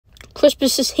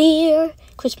Christmas is here.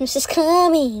 Christmas is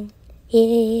coming.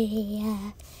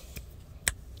 Yeah.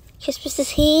 Christmas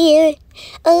is here.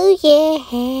 Oh, yeah.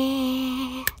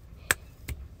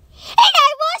 And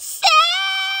I was sad.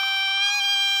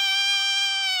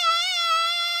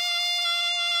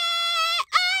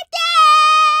 All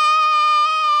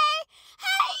day.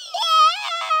 Oh,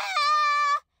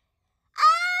 yeah.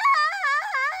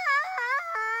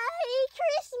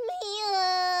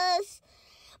 Christmas.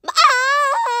 My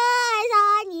eyes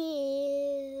on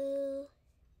you.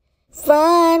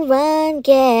 Run, run,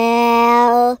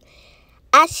 gal.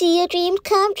 I see your dreams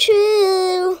come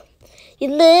true. You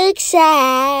look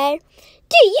sad.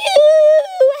 Do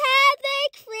you have the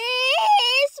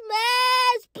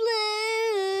Christmas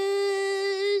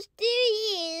blues? Do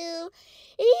you?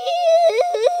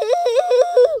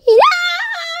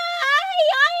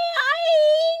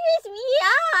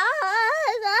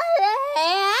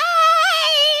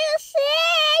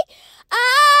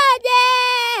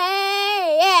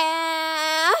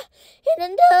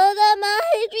 Until my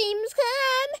dreams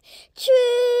come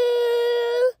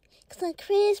true. 'Cause on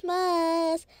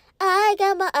Christmas, I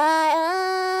got my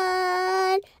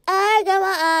eye on. I got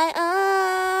my eye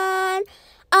on.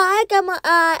 I got my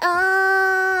eye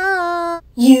on.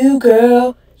 You,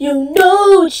 girl, you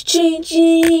know it's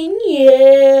changing,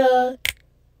 yeah.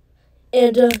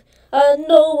 And I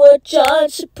know a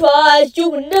giant surprise you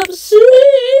will never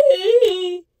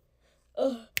see.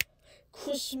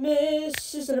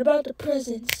 Christmas isn't about the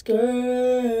presents,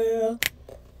 girl.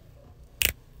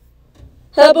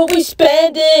 How about we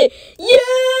spend it? You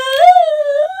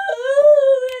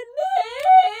and me.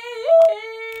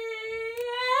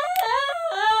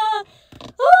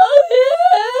 Oh,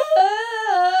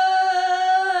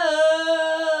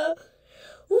 yeah.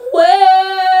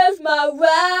 Where's my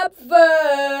rap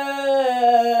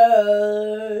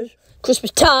verse?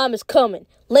 Christmas time is coming.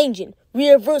 Langin,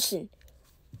 reversing.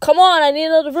 Come on, I need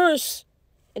another verse.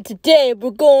 And today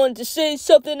we're going to say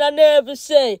something I never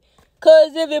say.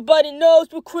 'Cause everybody knows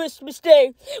for Christmas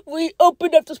Day, we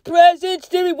open up those presents,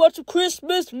 then we watch some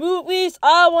Christmas movies.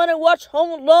 I want to watch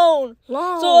Home Alone.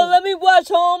 So let me watch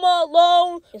Home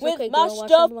Alone with my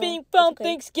stuffing from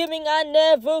Thanksgiving I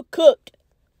never cooked.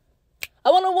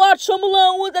 I want to watch Home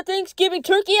Alone with the Thanksgiving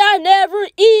turkey I never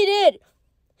eat it.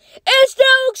 It's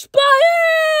now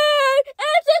expired!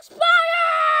 It's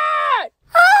expired!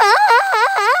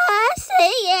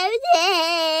 See you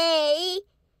day.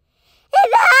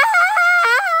 And I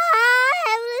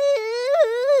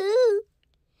blue.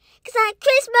 'Cause on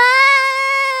Christmas,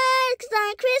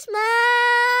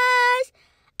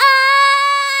 I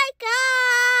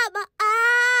got my eye.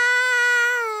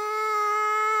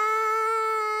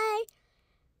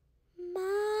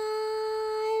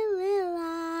 My little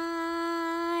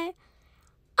eye.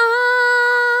 I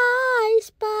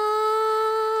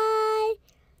spy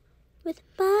with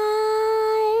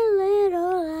my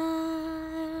little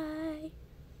eye.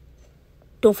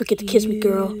 Don't forget to kiss me,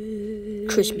 girl.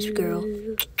 Christmas girl.